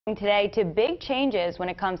Today to big changes when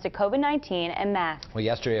it comes to COVID-19 and masks. Well,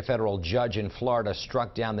 yesterday a federal judge in Florida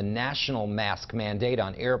struck down the national mask mandate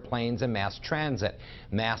on airplanes and mass transit.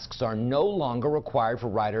 Masks are no longer required for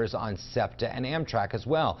riders on SEPTA and Amtrak as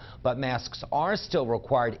well, but masks are still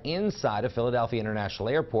required inside of Philadelphia International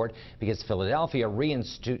Airport because Philadelphia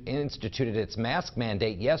reinstituted its mask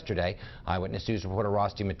mandate yesterday. Eyewitness News reporter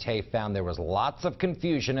DiMattei found there was lots of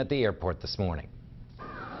confusion at the airport this morning.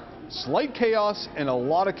 Slight chaos and a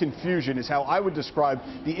lot of confusion is how I would describe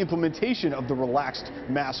the implementation of the relaxed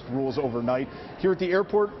mask rules overnight. Here at the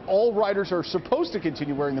airport, all riders are supposed to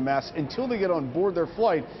continue wearing the mask until they get on board their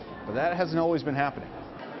flight, but that hasn't always been happening.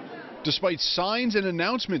 Despite signs and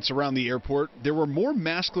announcements around the airport, there were more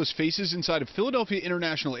maskless faces inside of Philadelphia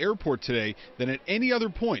International Airport today than at any other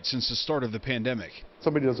point since the start of the pandemic.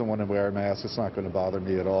 Somebody doesn't want to wear a mask, it's not going to bother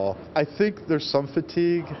me at all. I think there's some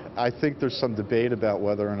fatigue. I think there's some debate about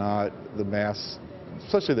whether or not the masks,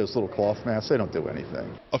 especially those little cloth masks, they don't do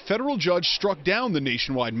anything. A federal judge struck down the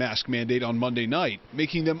nationwide mask mandate on Monday night,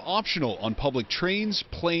 making them optional on public trains,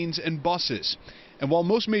 planes, and buses. And while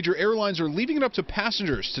most major airlines are leaving it up to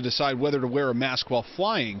passengers to decide whether to wear a mask while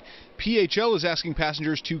flying, PHL is asking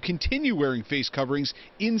passengers to continue wearing face coverings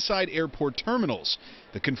inside airport terminals.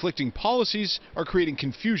 The conflicting policies are creating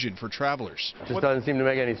confusion for travelers. It just doesn't seem to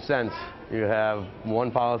make any sense. You have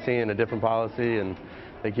one policy and a different policy, and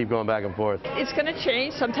they keep going back and forth. It's going to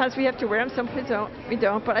change. Sometimes we have to wear them, sometimes we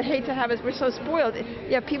don't. But I hate to have it. We're so spoiled.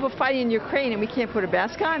 You have people fighting in Ukraine and we can't put a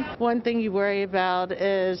mask on. One thing you worry about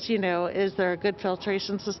is, is there good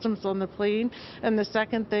filtration systems on the plane? And the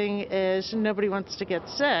second thing is nobody wants to get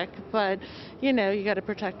sick, but, you got to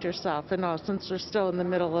protect yourself and all since we're still in the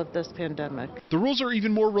middle of this pandemic. The rules are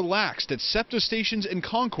even more relaxed at SEPTA stations and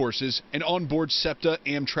concourses and onboard SEPTA,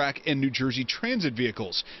 Amtrak, and New Jersey transit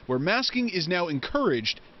vehicles, where masking is now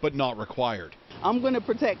encouraged but not required. I'm going to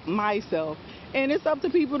protect myself, and it's up to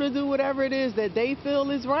people to do whatever it is that they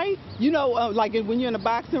feel is right. Like when you're in a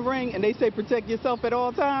boxing ring and they say protect yourself at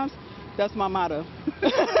all times, that's my motto.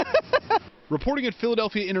 Reporting at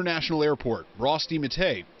Philadelphia International Airport,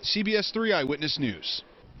 DiMattei, CBS 3 Eyewitness News.